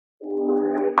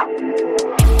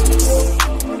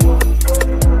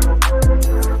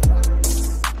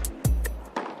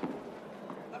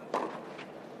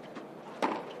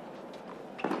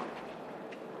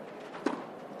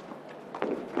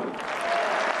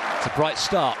It's a bright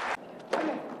start.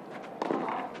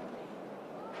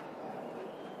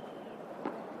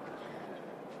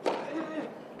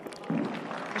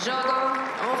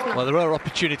 Well, there are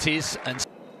opportunities, and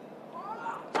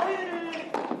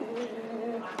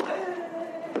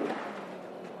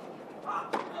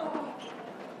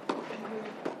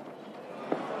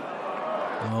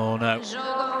oh no.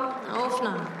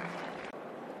 Ofner.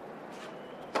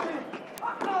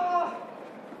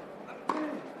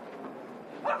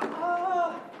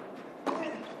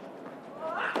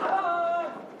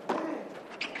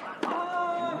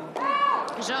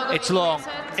 It's long,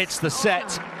 it's the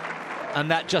set, and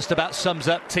that just about sums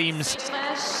up Thiem's.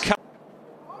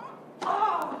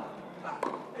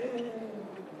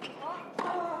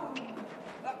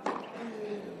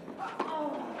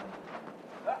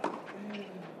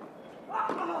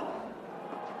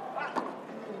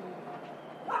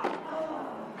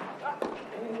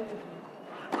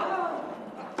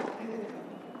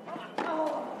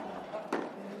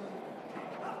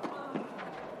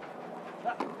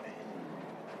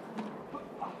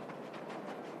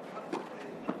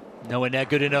 Nowhere near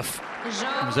good enough.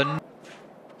 It was a...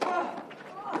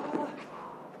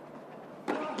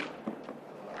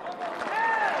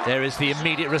 There is the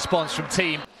immediate response from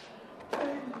Thiem.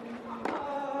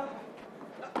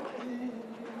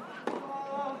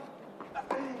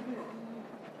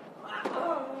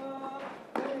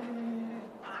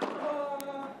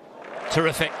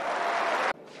 Terrific.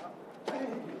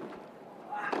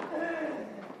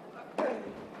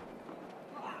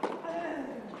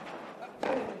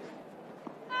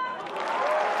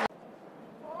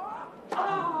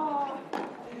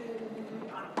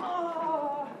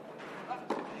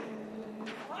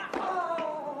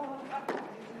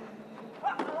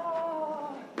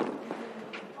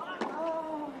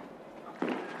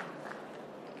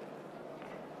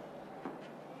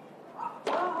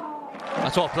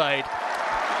 That's well played.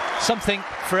 Something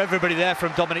for everybody there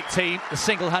from Dominic Thiem, the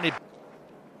single-handed.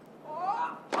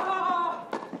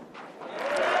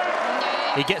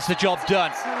 He gets the job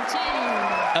done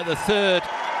at the third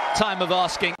time of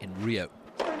asking in Rio.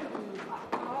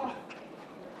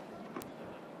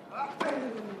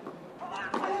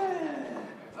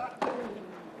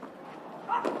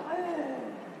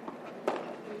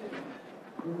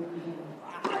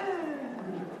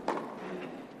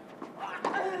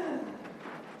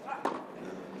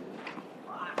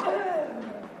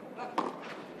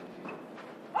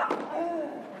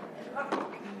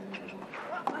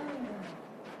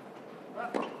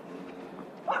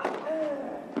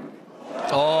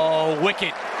 Oh,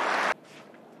 wicked.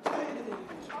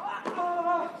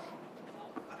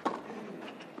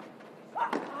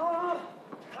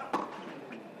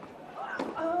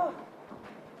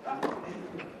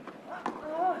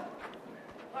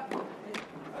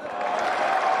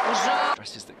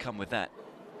 Stresses that come with that.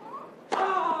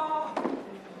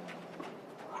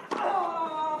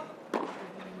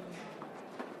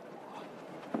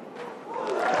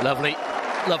 Lovely,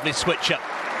 lovely switch up.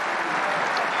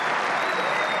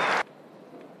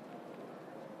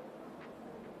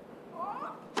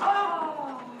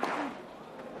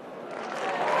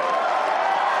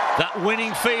 That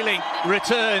winning feeling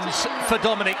returns for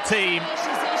Dominic Thiem.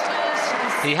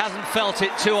 He hasn't felt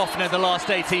it too often in the last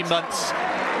 18 months.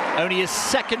 Only his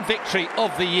second victory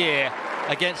of the year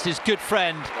against his good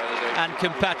friend and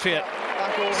compatriot,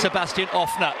 Sebastian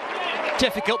Ofner.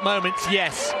 Difficult moments,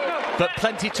 yes, but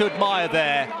plenty to admire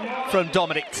there from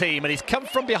Dominic Thiem. And he's come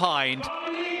from behind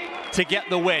to get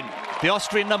the win. The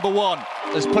Austrian #1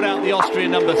 has put out the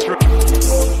Austrian #3.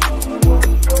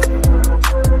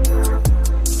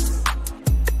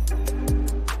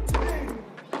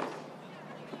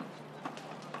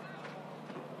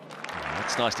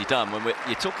 That's nicely done. When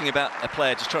you're talking about a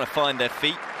player just trying to find their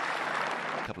feet.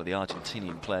 A couple of the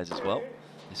Argentinian players as well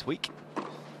this week.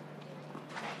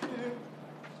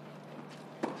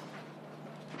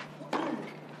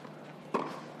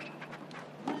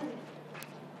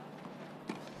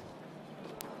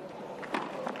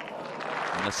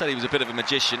 And I said he was a bit of a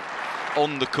magician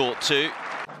on the court too.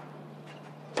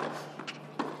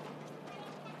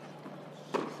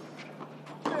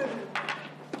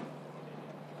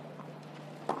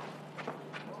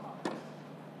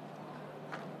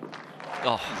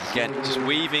 Oh, again, just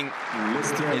weaving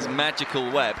his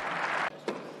magical web.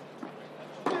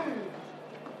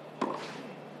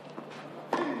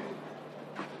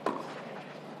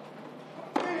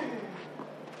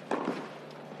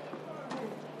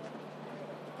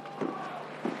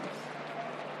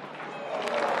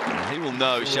 And he will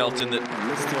know, Shelton, that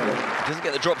if he doesn't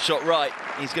get the drop shot right,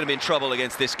 he's going to be in trouble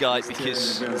against this guy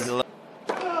because he'll...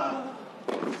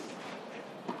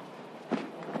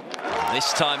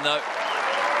 This time, though,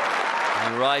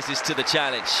 he rises to the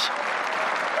challenge.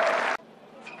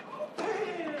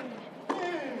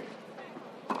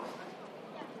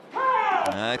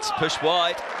 It's pushed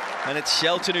wide, and it's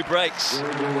Shelton who breaks.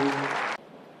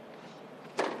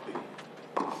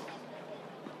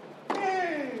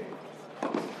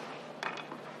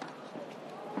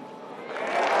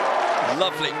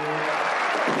 Lovely.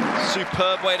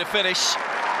 Superb way to finish.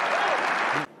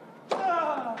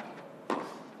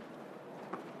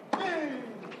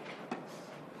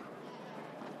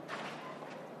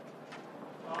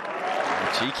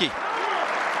 Cheeky.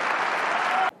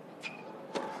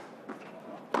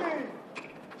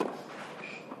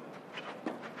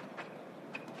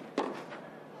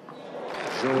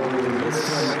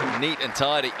 Neat and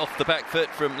tidy off the back foot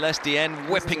from Thiem,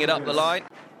 whipping it up the line.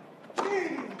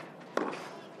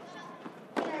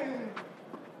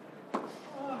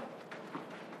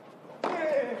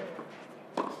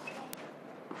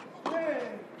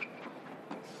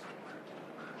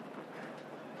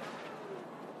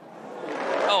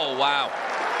 Oh, wow.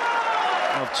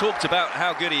 I've talked about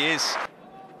how good he is.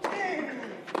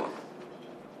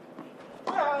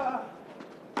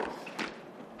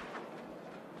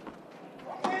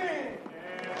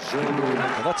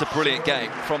 Well, that's a brilliant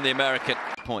game from the American.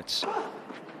 Points.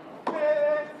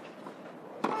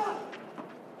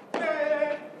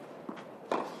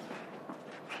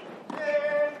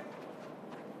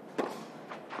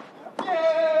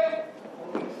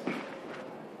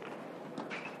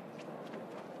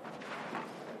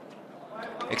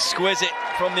 Exquisite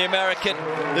from the American.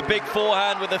 The big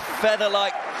forehand with a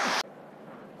feather-like.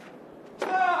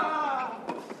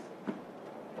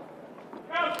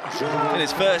 In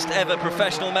his first ever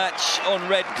professional match on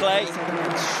red clay,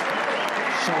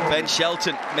 Ben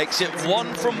Shelton makes it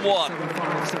 1 from 1.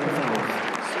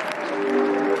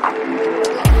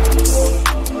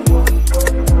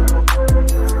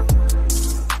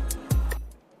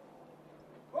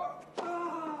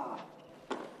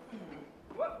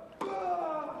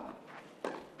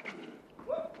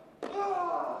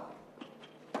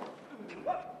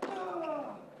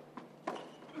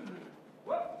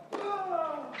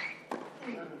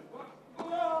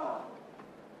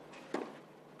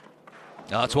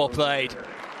 That's well played.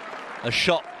 A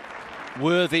shot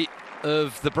worthy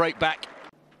of the breakback.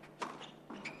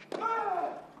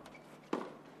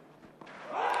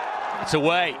 It's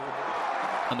away,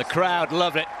 and the crowd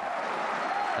love it.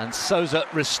 And Souza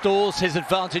restores his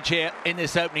advantage here in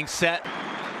this opening set.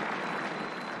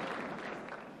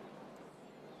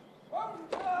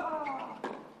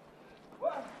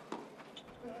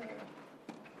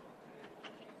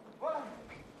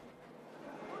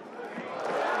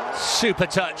 Super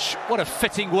touch. What a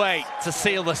fitting way to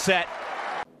seal the set.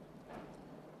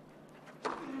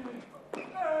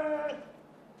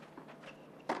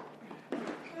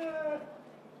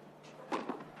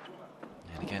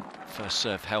 And again, first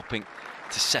serve helping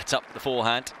to set up the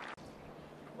forehand.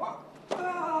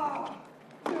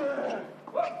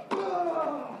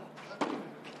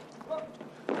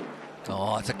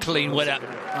 Oh, it's a clean winner.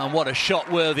 And what a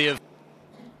shot worthy of...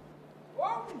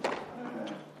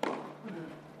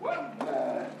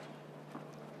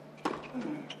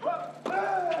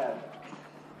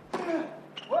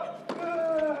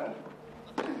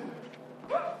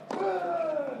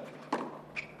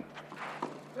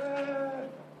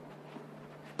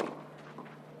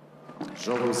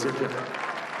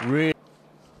 Really.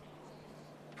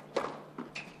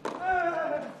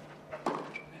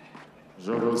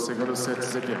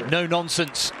 No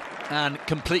nonsense and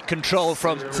complete control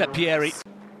from Seppieri.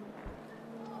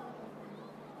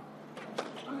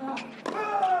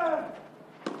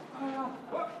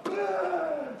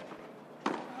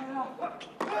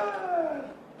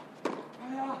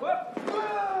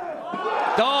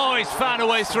 Oh, he's found a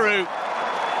way through.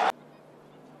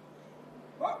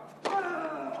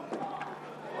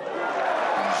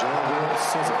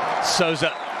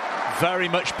 Souza very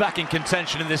much back in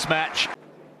contention in this match.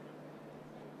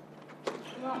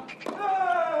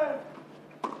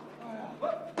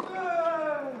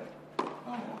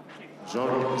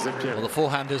 Well, the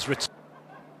forehanders return.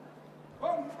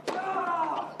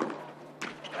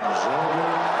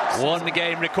 One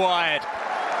game required.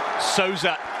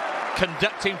 Souza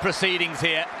conducting proceedings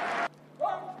here.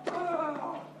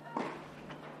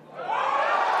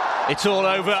 It's all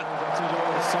over.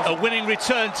 A winning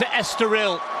return to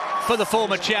Estoril for the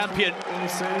former champion.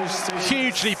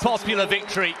 Hugely popular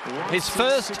victory. His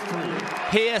first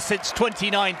here since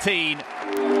 2019.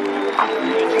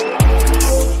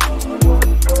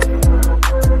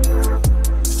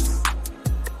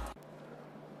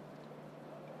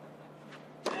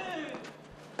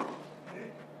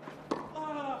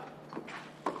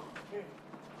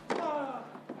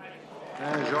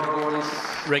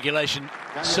 Regulation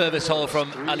service hole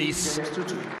from Alice.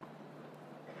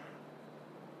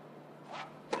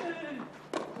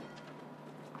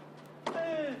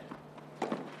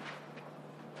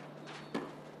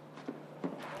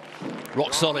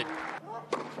 Rock solid.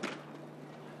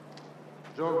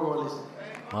 Well,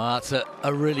 that's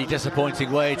a really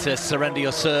disappointing way to surrender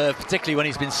your serve, particularly when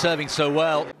he's been serving so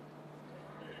well.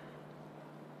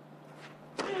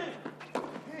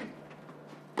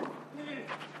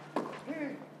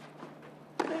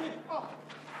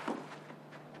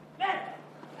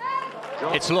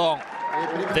 It's long.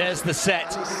 There's the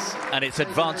set, and it's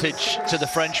advantage to the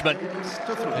Frenchman,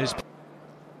 who's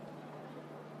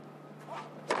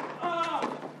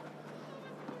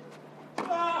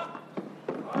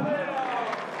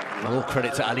all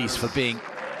credit to Alice for being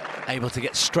able to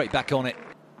get straight back on it.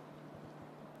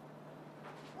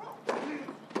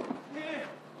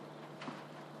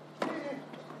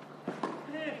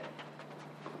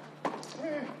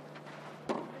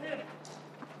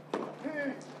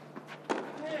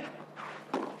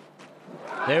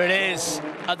 There it is,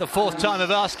 at the fourth time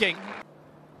of asking.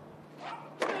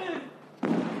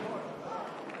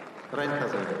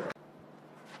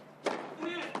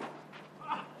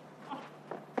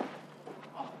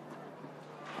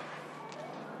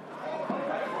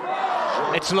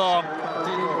 It's long,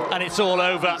 and it's all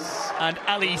over, and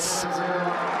Alice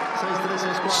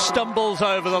stumbles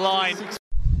over the line.